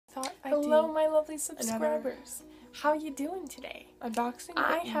Hello, my lovely subscribers. How you doing today? Unboxing.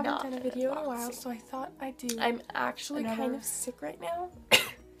 I haven't done a video in a while, so I thought I'd do. I'm actually kind of sick right now,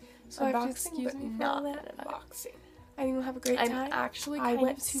 so I have to excuse me for all that. Unboxing. I think we'll have a great time. I'm actually I kind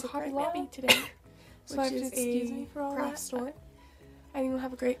went of to sick Hobby right Lobby now, today, so I have to which is excuse a me for all craft that. store. I think we'll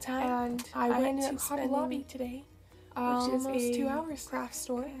have a great time. And I went to ended up Hobby Lobby today, which is almost a 2 hours craft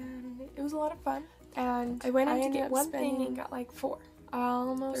store, and it was a lot of fun. And I went in to ended get up one thing spending and got like 4.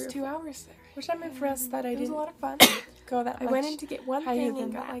 almost 3 2 or 4. hours there, Which I'm impressed that I didn't. It was a lot of fun. Go that I much went in to get one higher thing than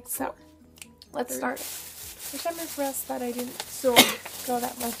and got that. like So, 4. let's 3. start. Which I'm impressed that I didn't go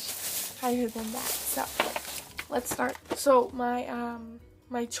that much higher than that. So let's start. So my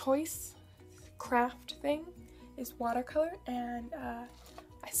my choice craft thing is watercolor, and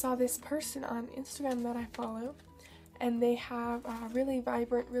I saw this person on Instagram that I follow, and they have really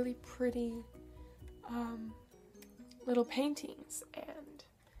vibrant, really pretty little paintings, and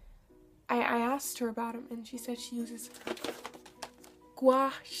I asked her about them, and she said she uses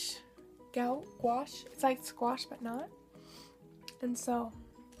gouache. It's like squash, but not. And so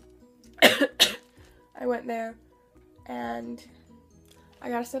I went there, and I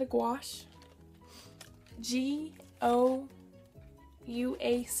got a set of gouache. Gouache.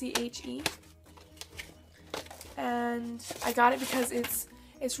 And I got it because it's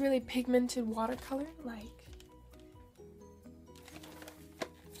really pigmented watercolor, like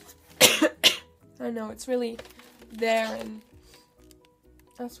I don't know, it's really there, and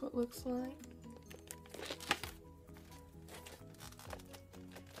that's what it looks like.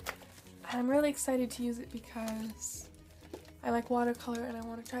 I'm really excited to use it because I like watercolor and I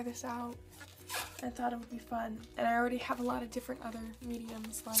want to try this out. I thought it would be fun, and I already have a lot of different other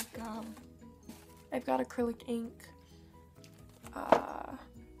mediums, like I've got acrylic ink,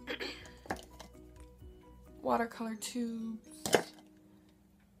 watercolor tubes,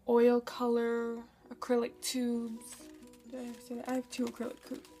 oil color, acrylic tubes. Did I ever say that? I have 2 acrylic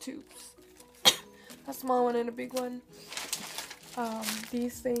tubes, a small one and a big one.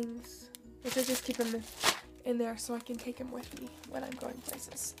 These things, which I just keep them in there so I can take them with me when I'm going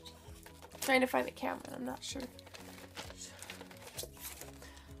places. Trying to find the camera, I'm not sure.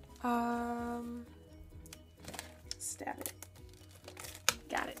 Stab it.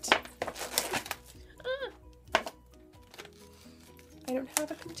 Got it. I don't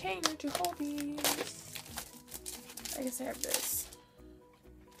have a container to hold these. I guess I have this.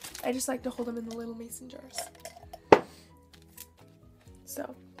 I just like to hold them in the little mason jars.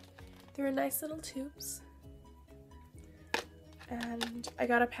 So, they're nice little tubes. And I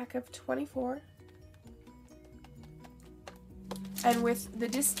got a pack of 24. And with the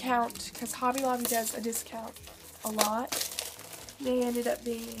discount, because Hobby Lobby does a discount a lot, they ended up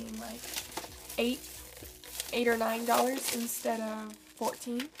being like $8 or $9 instead of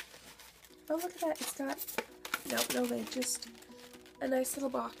 $14. Oh, look at that. It's got no lid, just a nice little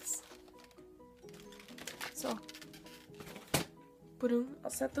box. So, boom,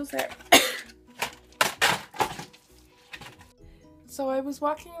 I'll set those there. So I was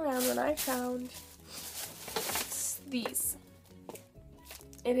walking around when I found these.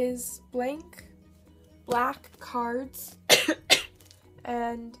 It is blank black cards,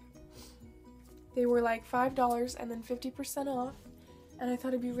 and they were like $5 and then 50% off, and I thought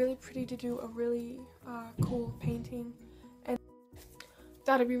it'd be really pretty to do a really cool painting, and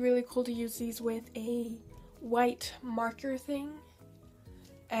thought it'd be really cool to use these with a white marker thing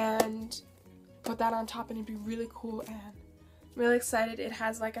and put that on top, and it'd be really cool, and I'm really excited. It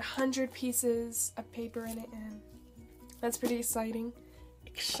has like 100 pieces of paper in it, and that's pretty exciting.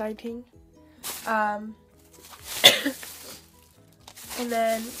 And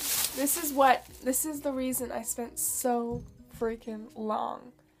then this is the reason I spent so freaking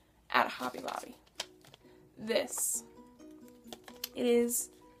long at Hobby Lobby. This.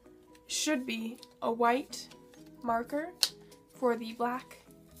 Should be a white marker for the black,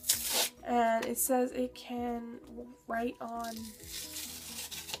 and it says it can write on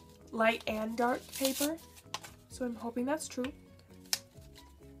light and dark paper, so I'm hoping that's true.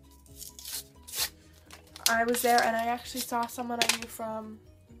 I was there, and I actually saw someone I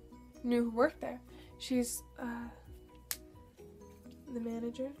knew who worked there. She's the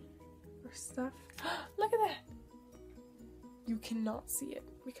manager or stuff. Look at that! You cannot see it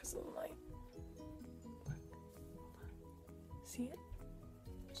because of the light. See it?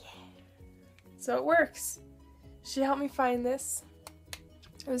 Yeah. So it works. She helped me find this.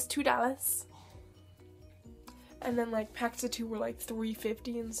 It was $2. And then like packs of 2 were like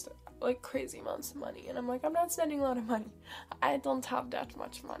 $3.50 and stuff. Like crazy amounts of money, and I'm like, I'm not spending a lot of money. I don't have that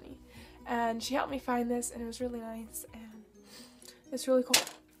much money. And she helped me find this, and it was really nice, and it's really cool.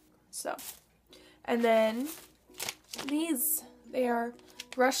 So, and then these, they are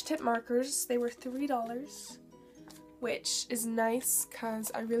brush tip markers. They were $3, which is nice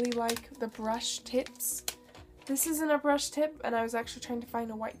because I really like the brush tips. This isn't a brush tip, and I was actually trying to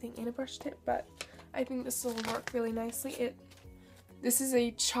find a white thing in a brush tip, but I think this will work really nicely. This is a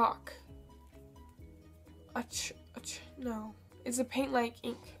chalk. No, it's a paint like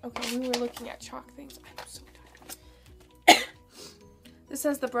ink. Okay, we were looking at chalk things. I'm so tired. This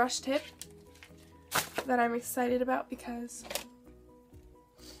has the brush tip that I'm excited about because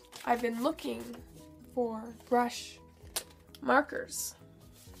I've been looking for brush markers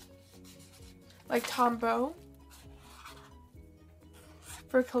like Tombow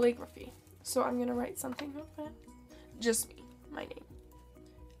for calligraphy. So I'm gonna write something with that. Just me, my name.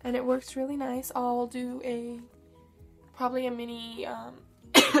 And it works really nice. I'll do probably a mini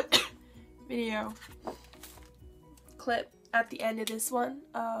video clip at the end of this one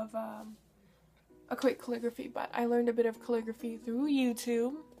of a quick calligraphy, but I learned a bit of calligraphy through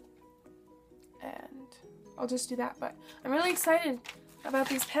YouTube, and I'll just do that. But I'm really excited about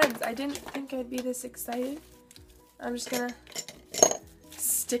these pens. I didn't think I'd be this excited. I'm just gonna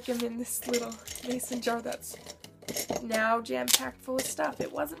stick them in this little mason jar that's now jam-packed full of stuff.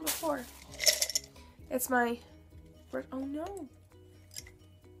 It wasn't before. It's my, oh no.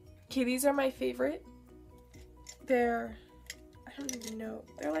 Okay, these are my favorite. They're, I don't even know.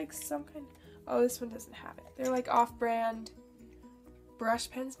 They're like some kind, oh, this one doesn't have it. They're like off-brand brush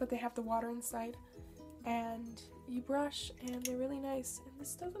pens, but they have the water inside. And you brush, and they're really nice. And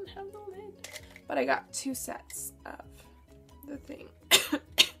this doesn't have the lid. But I got 2 sets of the thing.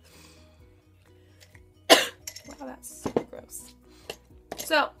 Wow, that's super gross.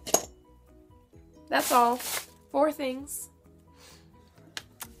 So, that's all. 4 things.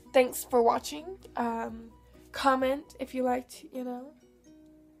 Thanks for watching. Comment if you liked,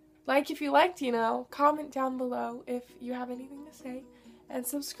 like if you liked, comment down below if you have anything to say. And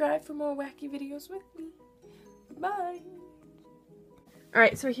subscribe for more wacky videos with me. Bye!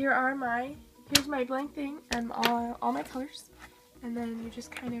 Alright, so here's my blank thing and all my colors. And then you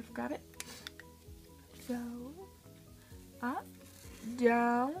just kind of grab it. Go up,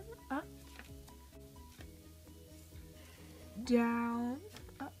 down, up, down,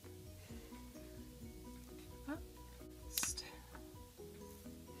 up, up,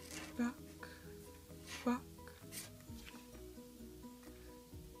 back, back.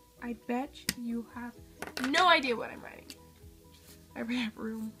 I bet you have no idea what I'm writing. I have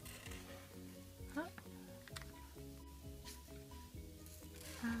room. Up.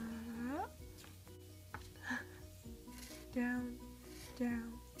 Down,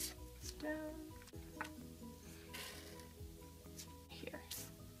 down, down. Here.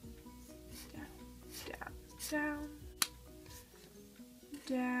 Down, down, down.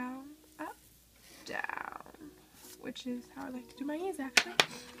 Down, up, down. Which is how I like to do my E's, actually.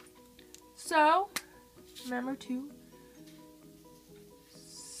 So, remember to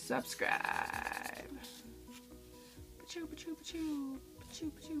subscribe. Pachoo, pachoo, pachoo.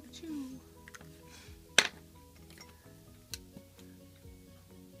 Pachoo, pachoo, pachoo.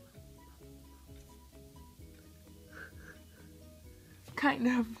 Kind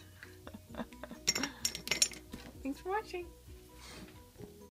of. Thanks for watching.